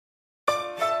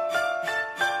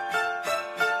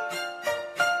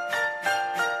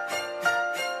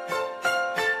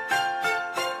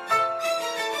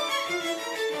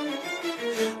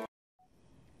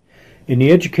In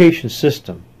the education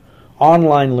system,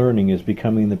 online learning is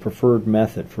becoming the preferred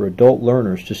method for adult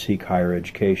learners to seek higher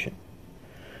education.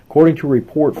 According to a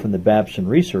report from the Babson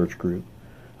Research Group,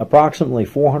 approximately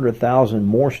 400,000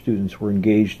 more students were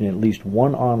engaged in at least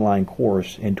one online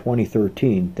course in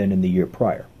 2013 than in the year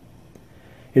prior.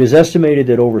 It is estimated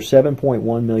that over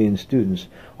 7.1 million students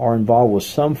are involved with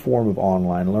some form of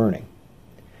online learning.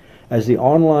 As the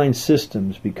online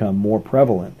systems become more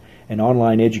prevalent and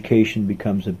online education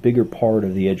becomes a bigger part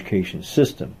of the education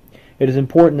system, it is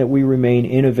important that we remain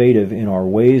innovative in our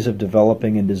ways of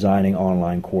developing and designing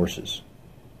online courses.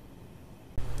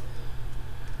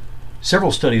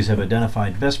 Several studies have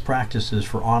identified best practices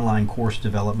for online course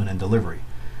development and delivery.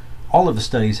 All of the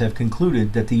studies have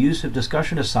concluded that the use of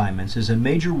discussion assignments is a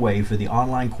major way for the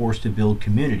online course to build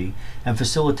community and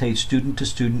facilitate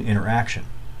student-to-student interaction.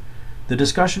 The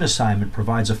discussion assignment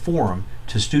provides a forum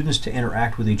to students to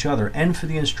interact with each other and for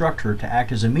the instructor to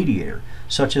act as a mediator,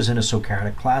 such as in a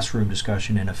Socratic classroom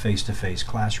discussion in a face-to-face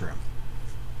classroom.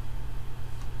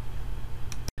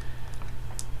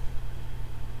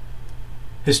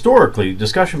 Historically,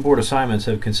 discussion board assignments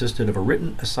have consisted of a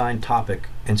written assigned topic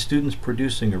and students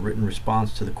producing a written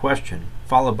response to the question,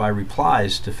 followed by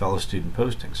replies to fellow student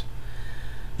postings.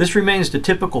 This remains the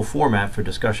typical format for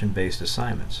discussion-based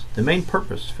assignments. The main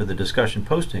purpose for the discussion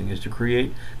posting is to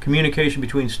create communication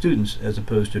between students as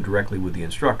opposed to directly with the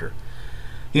instructor.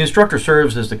 The instructor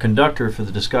serves as the conductor for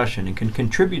the discussion and can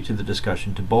contribute to the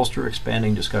discussion to bolster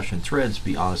expanding discussion threads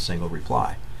beyond a single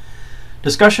reply.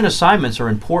 Discussion assignments are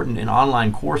important in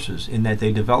online courses in that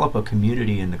they develop a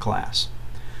community in the class.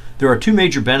 There are two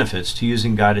major benefits to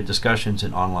using guided discussions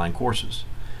in online courses.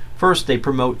 First, they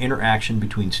promote interaction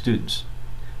between students.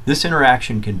 This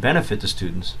interaction can benefit the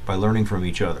students by learning from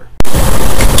each other.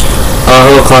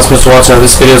 Hello class, Mr. Watson.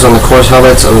 This video is on the course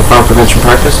highlights of the fire prevention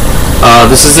practice.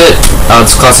 This is it.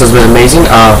 This class has been amazing.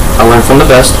 I learned from the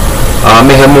best. I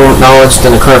may have more knowledge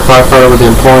than a current firefighter with the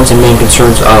importance and main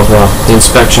concerns of the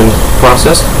inspection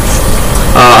process.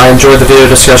 I enjoyed the video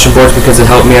discussion boards because it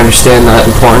helped me understand the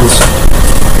importance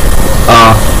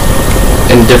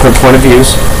in different point of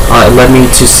views. It led me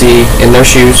to see in their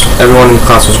shoes. Everyone in the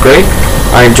class was great.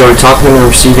 I enjoyed talking to them and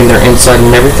receiving their insight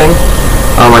and everything.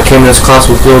 I came to this class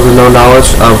with little to no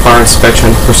knowledge of fire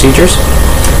inspection procedures.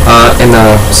 In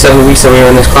the 7 weeks that we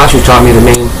were in this class, you taught me the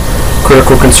main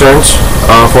critical concerns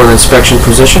for the inspection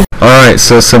position. Alright,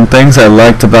 so some things I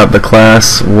liked about the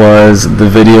class was the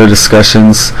video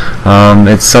discussions.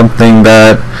 It's something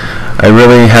that I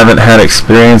really haven't had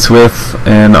experience with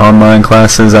in online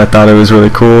classes. I thought it was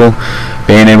really cool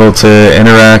being able to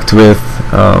interact with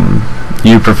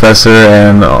you, professor,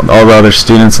 and all the other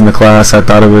students in the class. I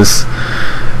thought it was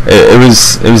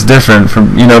different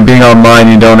from, being online.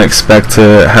 You don't expect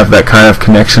to have that kind of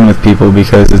connection with people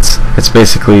because it's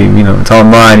basically, it's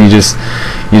online. You just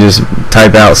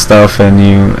type out stuff and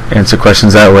you answer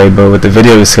questions that way. But with the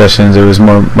video discussions, it was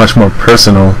much more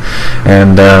personal,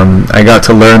 and I got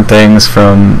to learn things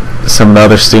from some of the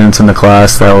other students in the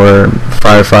class that were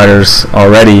firefighters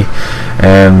already,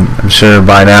 and I'm sure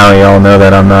by now you all know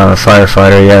that I'm not a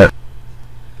firefighter yet.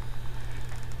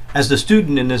 As the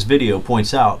student in this video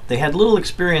points out, they had little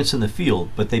experience in the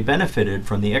field, but they benefited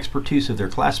from the expertise of their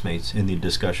classmates in the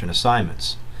discussion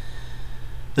assignments.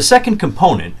 The second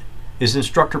component is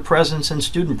instructor presence and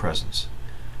student presence.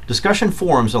 Discussion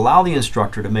forums allow the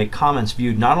instructor to make comments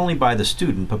viewed not only by the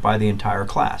student but by the entire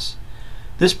class.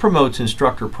 This promotes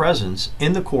instructor presence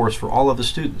in the course for all of the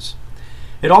students.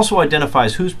 It also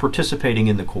identifies who's participating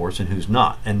in the course and who's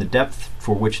not, and the depth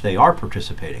for which they are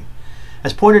participating.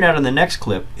 As pointed out in the next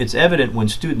clip, it's evident when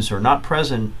students are not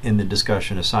present in the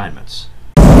discussion assignments.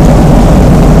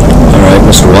 Alright,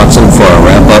 Mr. Watson, for our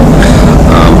wrap-up,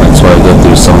 I just want to go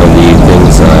through some of the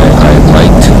things I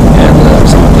liked and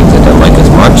some of the things I didn't like as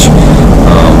much.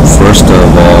 First of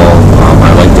all, I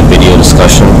like the video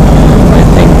discussion. I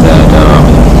think that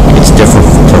it's different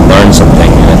to learn something,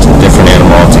 and it's a different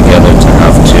animal altogether to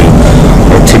have to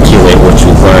articulate what you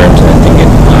learned. I think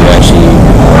you actually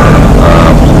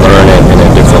learn it in a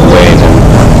different way than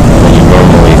you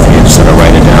normally if you just sort of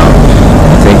write it down.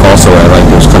 I think also I like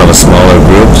it was kind of a smaller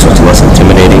group, so it's less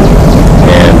intimidating,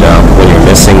 and when you're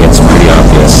missing, it's pretty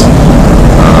obvious.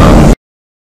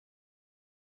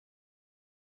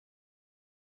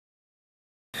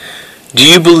 Do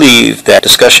you believe that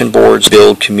discussion boards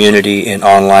build community in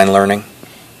online learning?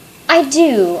 I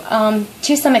do,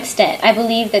 to some extent. I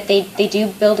believe that they do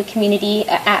build a community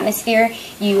atmosphere.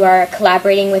 You are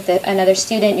collaborating with another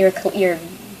student. You're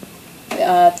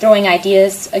throwing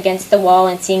ideas against the wall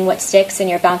and seeing what sticks, and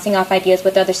you're bouncing off ideas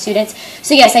with other students.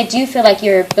 So yes, I do feel like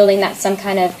you're building that some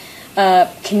kind of a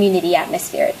community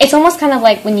atmosphere. It's almost kind of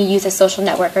like when you use a social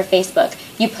network or Facebook.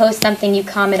 You post something, you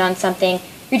comment on something,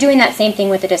 you're doing that same thing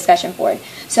with the discussion board.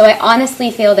 So I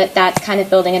honestly feel that that's kind of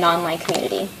building an online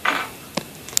community.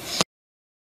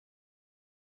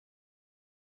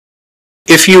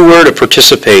 If you were to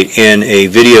participate in a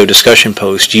video discussion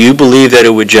post, do you believe that it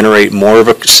would generate more of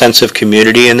a sense of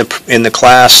community in the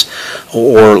class,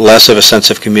 or less of a sense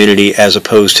of community as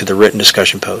opposed to the written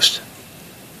discussion post?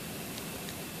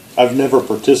 I've never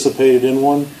participated in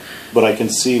one, but I can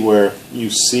see where you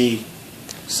see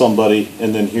somebody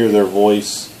and then hear their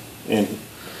voice and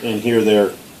hear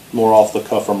their more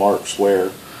off-the-cuff remarks,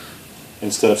 where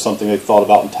instead of something they thought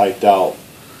about and typed out,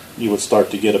 you would start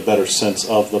to get a better sense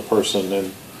of the person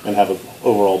and have an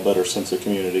overall better sense of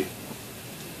community.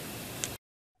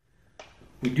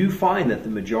 We do find that the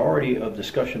majority of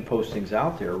discussion postings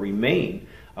out there remain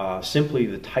simply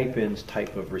the type-ins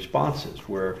type of responses,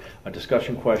 where a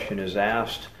discussion question is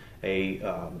asked, a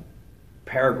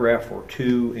paragraph or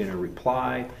two in a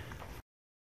reply.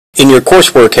 In your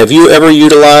coursework, have you ever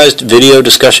utilized video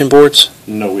discussion boards?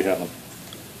 No, we haven't.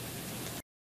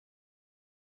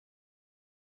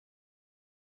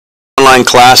 Online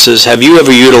classes, have you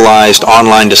ever utilized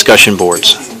online discussion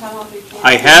boards?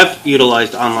 I have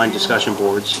utilized online discussion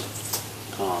boards,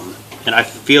 and I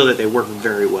feel that they work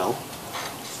very well.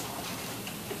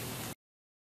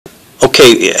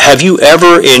 Okay, have you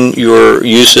ever in your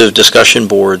use of discussion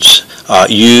boards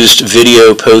used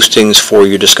video postings for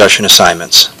your discussion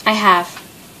assignments? I have.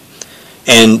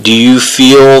 And do you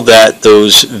feel that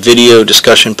those video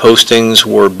discussion postings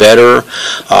were better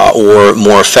or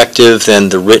more effective than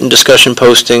the written discussion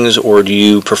postings, or do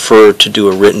you prefer to do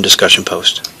a written discussion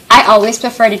post? I always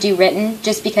prefer to do written,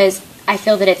 just because I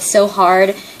feel that it's so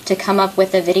hard to come up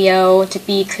with a video, to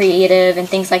be creative and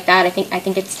things like that. I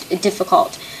think it's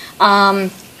difficult.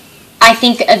 I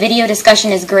think a video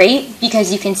discussion is great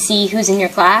because you can see who's in your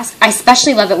class. I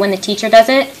especially love it when the teacher does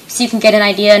it, so you can get an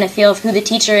idea and a feel of who the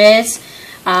teacher is,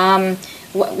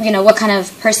 what kind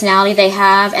of personality they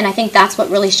have, and I think that's what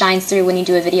really shines through when you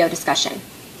do a video discussion.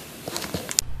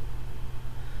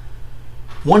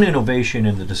 One innovation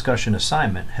in the discussion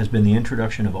assignment has been the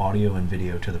introduction of audio and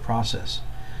video to the process.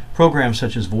 Programs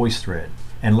such as VoiceThread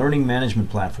and learning management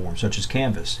platforms such as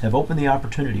Canvas have opened the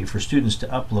opportunity for students to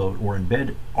upload or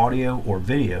embed audio or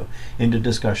video into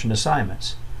discussion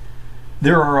assignments.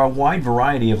 There are a wide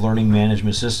variety of learning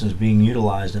management systems being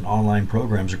utilized in online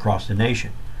programs across the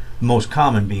nation, the most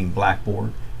common being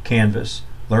Blackboard, Canvas,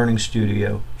 Learning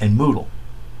Studio, and Moodle.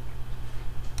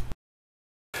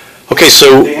 Okay,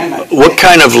 so what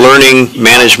kind of learning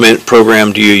management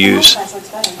program do you use?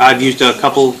 I've used a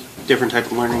couple different type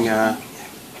of learning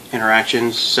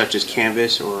interactions, such as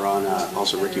Canvas or on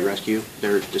also Ricky Rescue,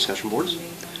 their discussion boards.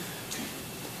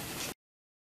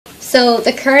 So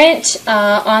the current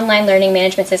online learning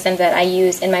management system that I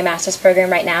use in my master's program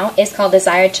right now is called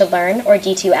Desire to Learn, or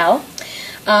D2L.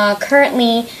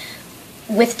 Currently,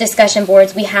 with discussion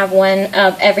boards, we have one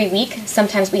every week.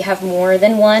 Sometimes we have more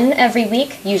than one every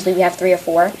week. Usually we have 3 or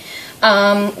 4.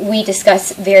 We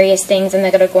discuss various things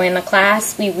that are going in the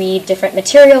class. We read different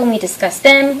material and we discuss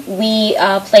them. We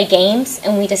play games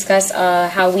and we discuss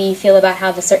how we feel about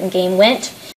how the certain game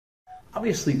went.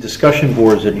 Obviously, discussion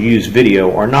boards that use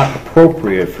video are not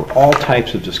appropriate for all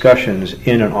types of discussions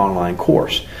in an online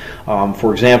course.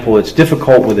 For example, it's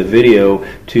difficult with a video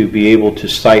to be able to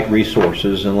cite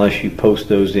resources unless you post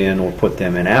those in or put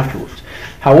them in afterwards.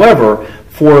 However,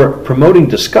 for promoting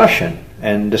discussion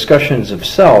and discussions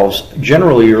themselves,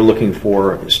 generally you're looking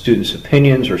for students'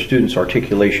 opinions or students'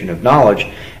 articulation of knowledge,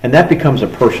 and that becomes a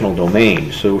personal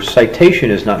domain. So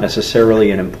citation is not necessarily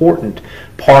an important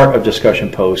part of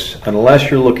discussion posts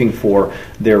unless you're looking for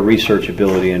their research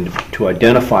ability and to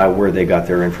identify where they got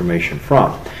their information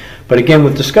from. But again,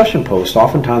 with discussion posts,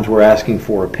 oftentimes we're asking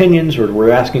for opinions, or we're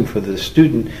asking for the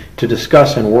student to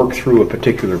discuss and work through a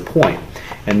particular point.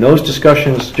 And those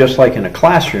discussions, just like in a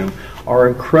classroom, are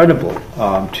incredible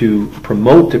to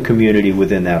promote the community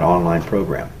within that online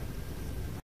program.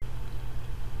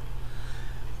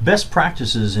 Best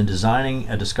practices in designing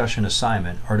a discussion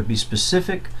assignment are to be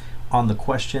specific on the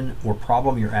question or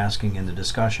problem you're asking in the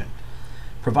discussion.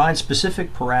 Provide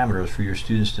specific parameters for your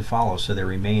students to follow so they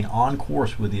remain on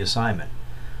course with the assignment.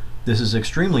 This is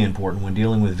extremely important when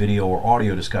dealing with video or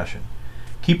audio discussion.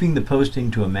 Keeping the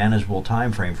posting to a manageable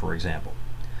time frame, for example.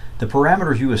 The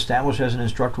parameters you establish as an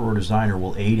instructor or designer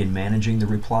will aid in managing the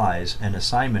replies and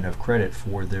assignment of credit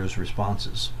for those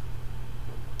responses.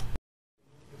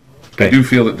 I do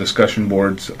feel that discussion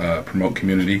boards promote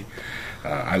community.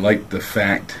 I like the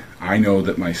fact I know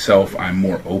that myself, I'm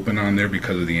more open on there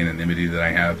because of the anonymity that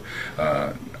I have.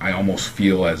 I almost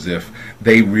feel as if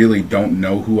they really don't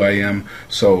know who I am,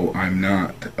 so I'm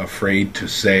not afraid to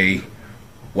say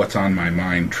what's on my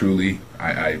mind truly.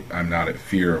 I'm not at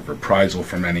fear of reprisal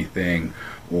from anything,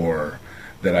 or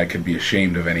that I could be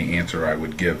ashamed of any answer I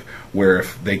would give, where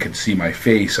if they could see my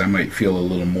face, I might feel a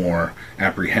little more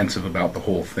apprehensive about the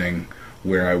whole thing,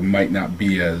 where I might not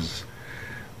be as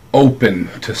open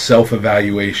to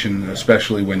self-evaluation,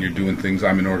 especially when you're doing things.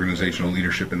 I'm in organizational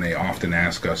leadership, and they often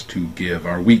ask us to give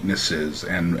our weaknesses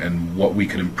and what we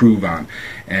could improve on.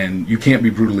 And you can't be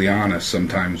brutally honest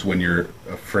sometimes when you're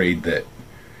afraid that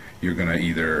you're going to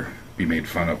either be made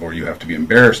fun of or you have to be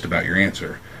embarrassed about your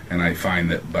answer. And I find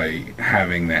that by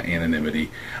having that anonymity,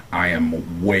 I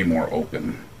am way more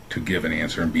open to give an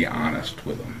answer and be honest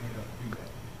with them.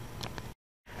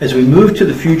 As we move to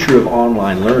the future of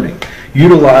online learning,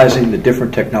 utilizing the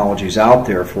different technologies out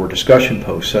there for discussion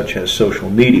posts such as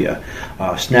social media,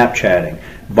 Snapchatting,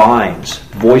 Vines,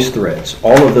 voice threads,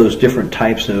 all of those different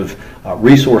types of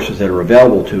resources that are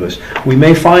available to us, we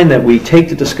may find that we take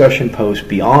the discussion post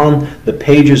beyond the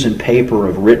pages and paper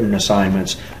of written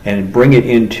assignments and bring it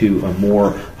into a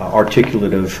more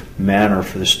articulative manner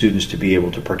for the students to be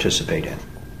able to participate in.